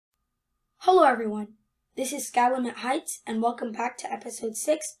Hello everyone, this is Skylimit Heights and welcome back to episode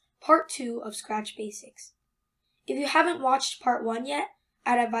 6, part 2 of Scratch Basics. If you haven't watched part 1 yet,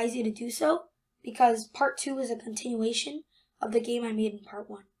 I'd advise you to do so because part 2 is a continuation of the game I made in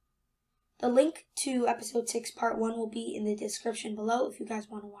part 1. The link to episode 6 part 1 will be in the description below if you guys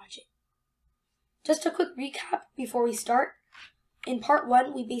want to watch it. Just a quick recap before we start. In part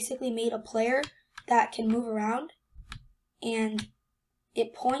 1 we basically made a player that can move around and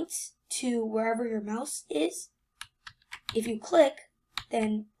it points to wherever your mouse is. If you click,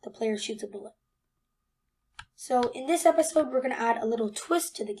 then the player shoots a bullet. So in this episode, we're going to add a little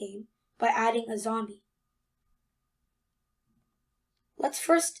twist to the game by adding a zombie. Let's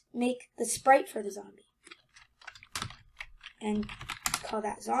first make the sprite for the zombie and call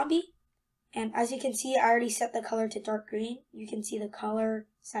that zombie. And as you can see, I already set the color to dark green. You can see the color,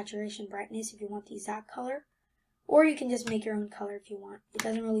 saturation, brightness if you want the exact color. Or you can just make your own color if you want. It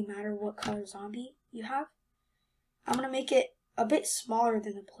doesn't really matter what color zombie you have. I'm going to make it a bit smaller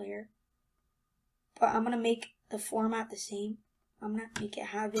than the player. But I'm going to make the format the same. I'm going to make it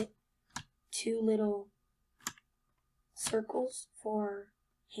have it 2 little circles for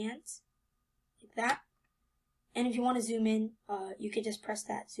hands. Like that. And if you want to zoom in, you could just press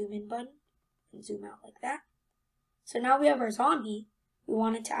that zoom in button and zoom out like that. So now we have our zombie. We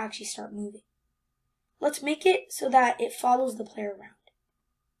want it to actually start moving. Let's make it so that it follows the player around.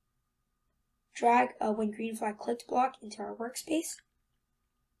 Drag a when green flag clicked block into our workspace.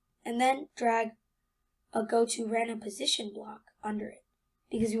 And then drag a go to random position block under it.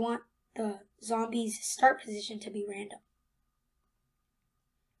 Because we want the zombie's start position to be random.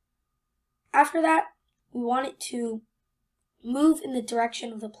 After that, we want it to move in the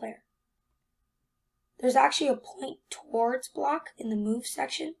direction of the player. There's actually a point towards block in the move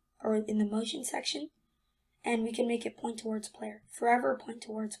section, or in the motion section. And we can make it point towards player. Forever point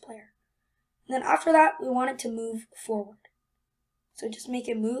towards player. And then after that, we want it to move forward. So just make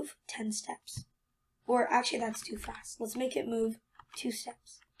it move 10 steps. Or actually, that's too fast. Let's make it move 2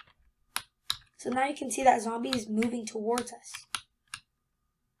 steps. So now you can see that zombie is moving towards us.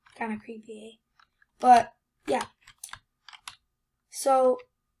 Kind of creepy, eh? But, yeah. So,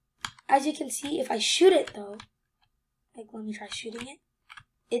 as you can see, if I shoot it though, like let me try shooting it,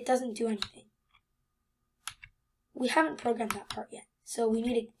 it doesn't do anything. We haven't programmed that part yet, so we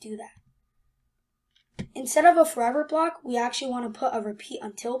need to do that. Instead of a forever block, we actually want to put a repeat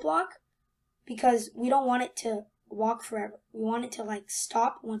until block because we don't want it to walk forever. We want it to like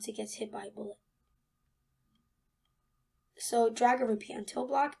stop once it gets hit by a bullet. So drag a repeat until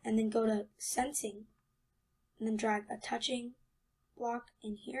block and then go to sensing and then drag a touching block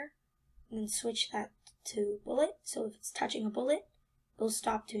in here and then switch that to bullet. So if it's touching a bullet, it'll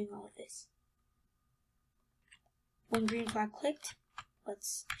stop doing all of this. When green flag clicked,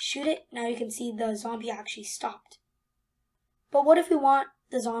 let's shoot it. Now you can see the zombie actually stopped. But what if we want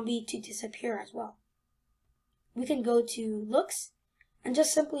the zombie to disappear as well? We can go to looks and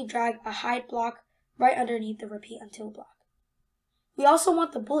just simply drag a hide block right underneath the repeat until block. We also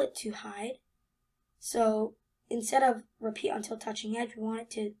want the bullet to hide. So instead of repeat until touching edge, we want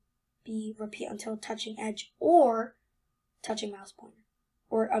it to be repeat until touching edge or touching mouse pointer.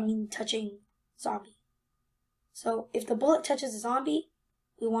 Or touching zombie. So if the bullet touches a zombie,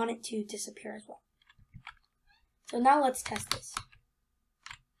 we want it to disappear as well. So now let's test this.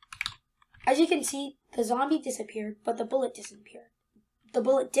 As you can see, the zombie disappeared, but the bullet disappeared. The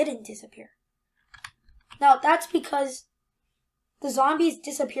bullet didn't disappear. Now that's because the zombie is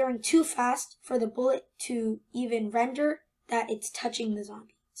disappearing too fast for the bullet to even render that it's touching the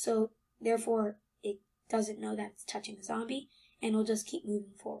zombie. So therefore, it doesn't know that it's touching the zombie, and it'll just keep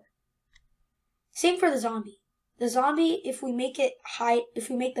moving forward. Same for the zombie. The zombie, if we make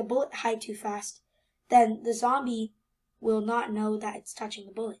the bullet hide too fast, then the zombie will not know that it's touching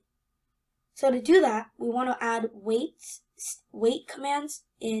the bullet. So to do that, we want to add wait commands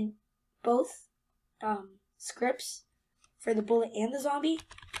in both scripts for the bullet and the zombie.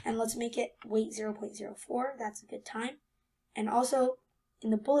 And let's make it wait 0.04. That's a good time. And also in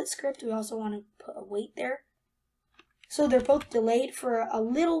the bullet script, we also want to put a wait there. So they're both delayed for a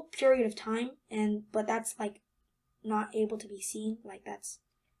little period of time, but that's like not able to be seen, like that's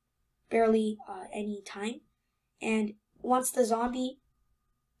barely any time. And once the zombie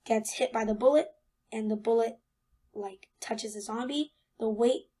gets hit by the bullet and the bullet like touches the zombie, they'll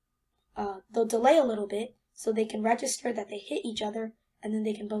delay a little bit so they can register that they hit each other and then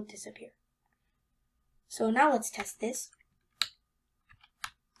they can both disappear. So now let's test this.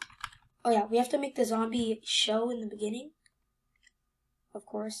 Oh yeah, we have to make the zombie show in the beginning, of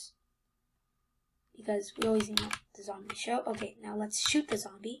course, because we always need the zombie to show. Okay, now let's shoot the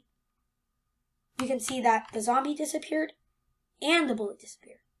zombie. you can see that the zombie disappeared and the bullet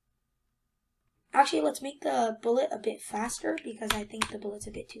disappeared. Actually, let's make the bullet a bit faster because I think the bullet's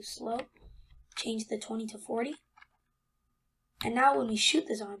a bit too slow. Change the 20 to 40. And now when we shoot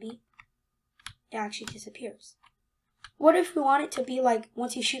the zombie, it actually disappears. What if we want it to be like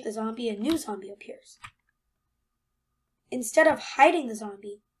once you shoot the zombie, a new zombie appears? Instead of hiding the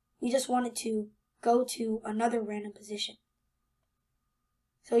zombie, we just want it to go to another random position.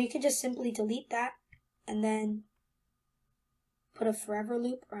 So you can just simply delete that and then put a forever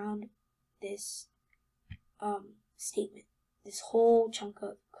loop around this statement, this whole chunk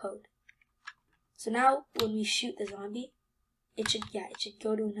of code. So now when we shoot the zombie, it should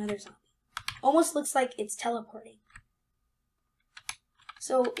go to another zombie. Almost looks like it's teleporting.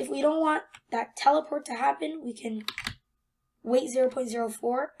 So if we don't want that teleport to happen, we can wait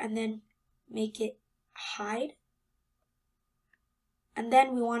 0.04 and then make it hide. And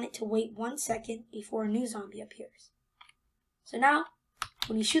then we want it to wait 1 second before a new zombie appears. So now,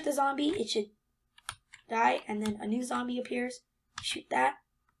 when you shoot the zombie, it should die, and then a new zombie appears, shoot that.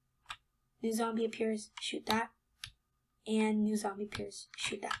 New zombie appears, shoot that. And new zombie appears,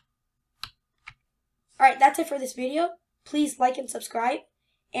 shoot that. Alright, that's it for this video. Please like and subscribe.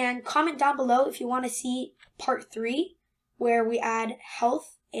 And comment down below if you want to see part 3, where we add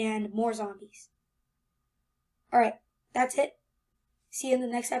health and more zombies. Alright, that's it. See you in the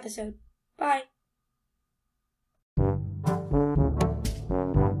next episode. Bye.